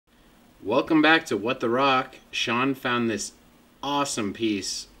Welcome back to What the Rock. Sean found this awesome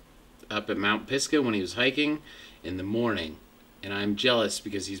piece up at Mount Pisgah when he was hiking in the morning. And I'm jealous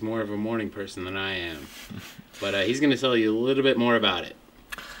because he's more of a morning person than I am. But he's going to tell you a little bit more about it.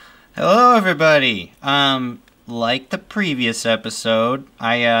 Hello, everybody. Like the previous episode,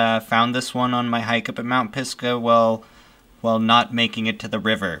 I found this one on my hike up at Mount Pisgah while not making it to the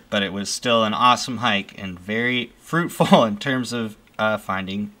river. But it was still an awesome hike and very fruitful in terms of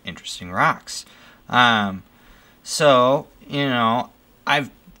finding interesting rocks. So,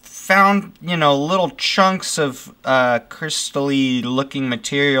 I've found, little chunks of crystally looking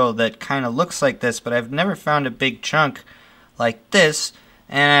material that kind of looks like this, but I've never found a big chunk like this.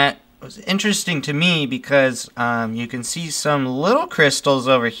 And it was interesting to me because you can see some little crystals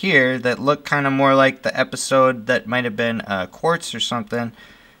over here that look kind of more like the episode that might have been quartz or something.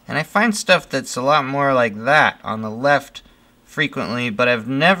 And I find stuff that's a lot more like that on the left frequently, but I've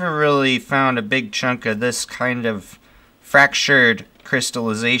never really found a big chunk of this kind of fractured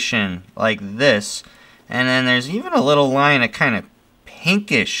crystallization like this. And then there's even a little line of kind of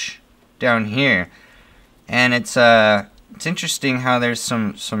pinkish down here. And it's interesting how there's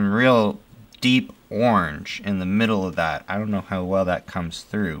some real deep orange in the middle of that. I don't know how well that comes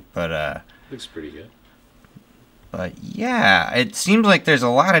through, but Looks pretty good. But yeah, it seems like there's a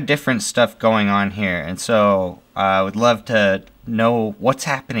lot of different stuff going on here, and so I would love to know what's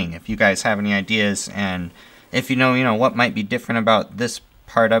happening if you guys have any ideas, and if you know what might be different about this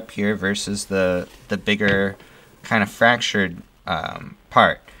part up here versus the bigger kind of fractured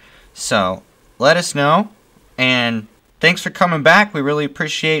part. So let us know, and thanks for coming back. We really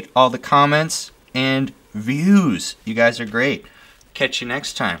appreciate all the comments and views. You guys are great. Catch you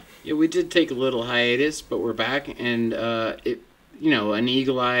next time. Yeah, we did take a little hiatus, but we're back, and an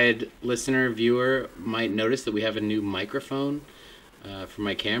eagle-eyed listener, viewer might notice that we have a new microphone for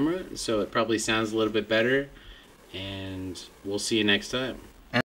my camera, so it probably sounds a little bit better, and we'll see you next time.